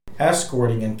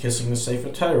escorting and kissing the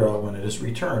Sefer Torah when it is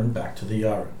returned back to the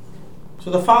Aron. So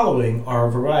the following are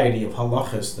a variety of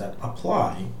halachas that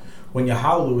apply when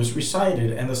Yahalu is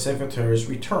recited and the Sefer Torah is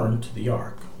returned to the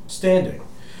Ark. Standing.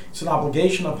 It's an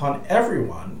obligation upon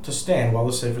everyone to stand while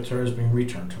the Sefer Torah is being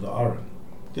returned to the Aron.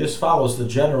 This follows the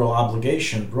general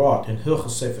obligation brought in Hilchos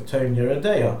Sefer Torah and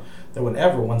Yeredeah that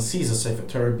whenever one sees a Sefer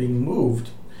Torah being moved,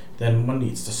 then one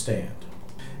needs to stand.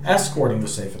 Escorting the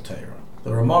Sefer Torah.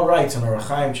 The Ramah writes in Orach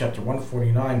Chaim chapter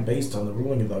 149, based on the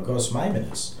ruling of the Agos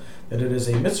Maimonides, that it is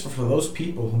a mitzvah for those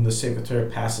people whom the Sefer Torah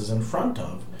passes in front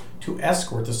of to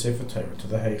escort the Sefer Torah to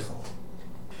the Heichal.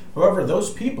 However,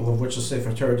 those people of which the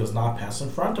Sefer Torah does not pass in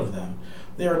front of them,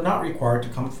 they are not required to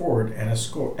come forward and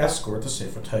escort the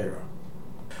Sefer Torah.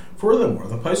 Furthermore,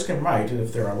 the poskim write that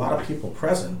if there are a lot of people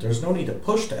present, there's no need to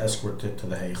push to escort it to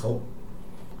the Heichal,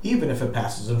 even if it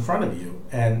passes in front of you,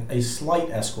 and a slight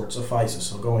escort suffices.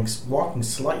 So walking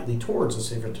slightly towards the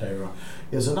Sefer Torah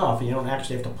is enough, and you don't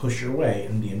actually have to push your way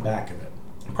and be in back of it.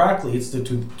 Practically, it's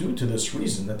due to this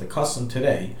reason that the custom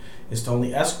today is to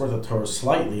only escort the Torah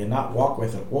slightly and not walk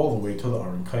with it all the way to the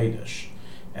Aron Kodesh,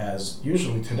 as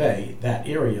usually today that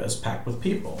area is packed with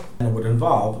people, and it would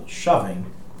involve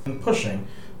shoving and pushing,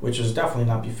 which is definitely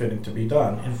not befitting to be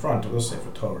done in front of the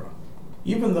Sefer Torah.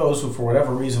 Even those who for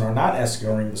whatever reason are not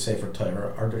escorting the Sefer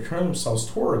Torah are to turn themselves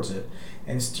towards it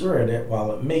and stare at it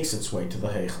while it makes its way to the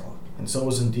Heichal, and so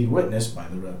is indeed witnessed by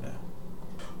the Rebbe.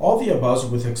 All the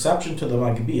above, with exception to the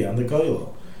Magbiya and the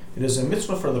Goylo, it is a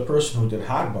mitzvah for the person who did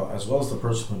Hagba as well as the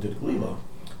person who did Glila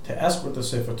to escort the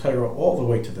Sefer Torah all the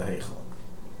way to the Heichal.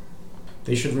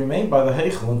 They should remain by the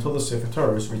Heichal until the Sefer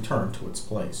Torah is returned to its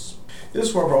place.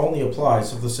 This, however, only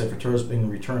applies if the Sefer Torah is being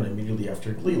returned immediately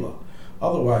after Glila.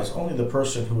 Otherwise, only the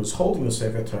person who is holding the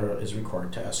Sefer Torah is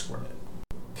required to escort it.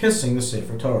 Kissing the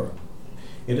Sefer Torah.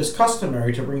 It is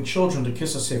customary to bring children to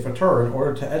kiss a Sefer Torah in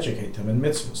order to educate them in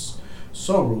mitzvahs.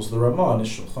 So rules the Ramah in the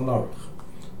Shulchan Aruch,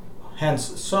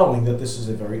 hence showing that this is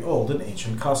a very old and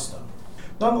ancient custom.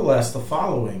 Nonetheless, the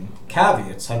following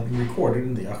caveats have been recorded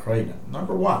in the Achrayim.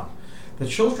 Number 1, the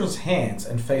children's hands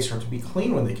and face are to be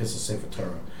clean when they kiss the Sefer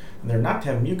Torah, and they are not to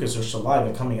have mucus or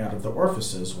saliva coming out of the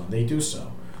orifices when they do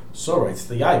so. So writes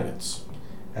the Yavitz,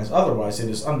 as otherwise it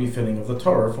is unbefitting of the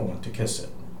Torah for one to kiss it.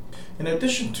 In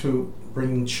addition to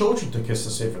bringing children to kiss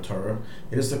the Sefer Torah,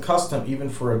 it is the custom even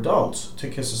for adults to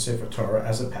kiss the Sefer Torah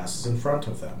as it passes in front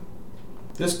of them.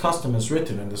 This custom is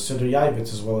written in the Siddur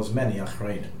Yavitz as well as many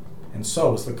Achrayim, and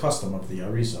so is the custom of the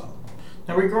Arizal.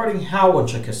 Now regarding how one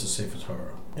should kiss the Sefer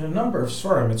Torah, in a number of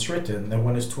Sfarim it's written that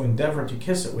one is to endeavor to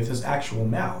kiss it with his actual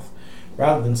mouth,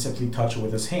 rather than simply touch it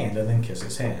with his hand and then kiss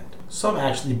his hand. Some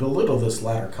actually belittle this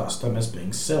latter custom as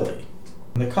being silly,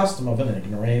 and the custom of an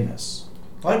ignoramus.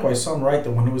 Likewise, some write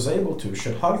that one who is able to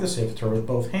should hug the Sefer Torah with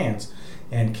both hands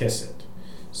and kiss it.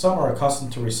 Some are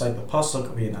accustomed to recite the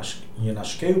pasuk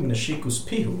Yenashkeu B'Neshikus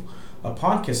Pihu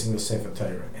upon kissing the Sefer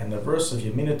Torah, and the verse of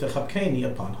Yemina Techapkeni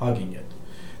upon hugging it.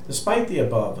 Despite the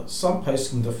above, some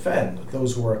poskim defend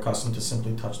those who are accustomed to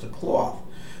simply touch the cloth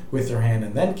with their hand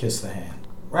and then kiss the hand,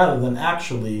 rather than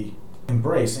actually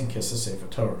embrace and kiss the Sefer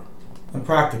Torah. And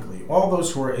practically, all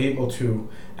those who are able to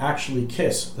actually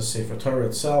kiss the Sefer Torah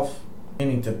itself,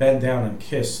 meaning to bend down and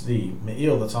kiss the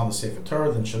me'il that's on the Sefer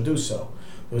Torah, then should do so.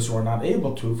 Those who are not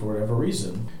able to, for whatever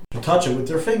reason, should touch it with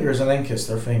their fingers and then kiss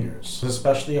their fingers. This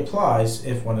especially applies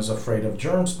if one is afraid of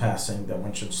germs passing, that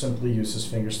one should simply use his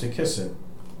fingers to kiss it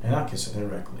and not kiss it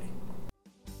directly.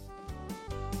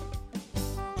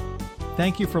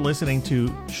 Thank you for listening to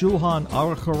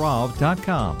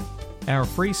ShulchanAruchHarav.com. Our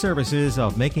free services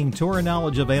of making Torah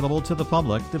knowledge available to the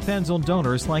public depends on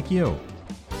donors like you.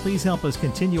 Please help us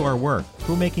continue our work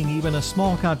through making even a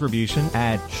small contribution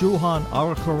at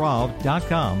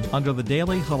ShulchanAruchHarav.com under the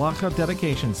Daily Halacha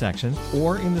Dedication section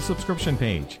or in the subscription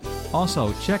page.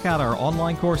 Also, check out our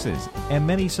online courses and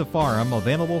many Sefarim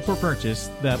available for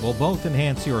purchase that will both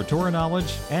enhance your Torah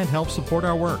knowledge and help support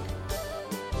our work.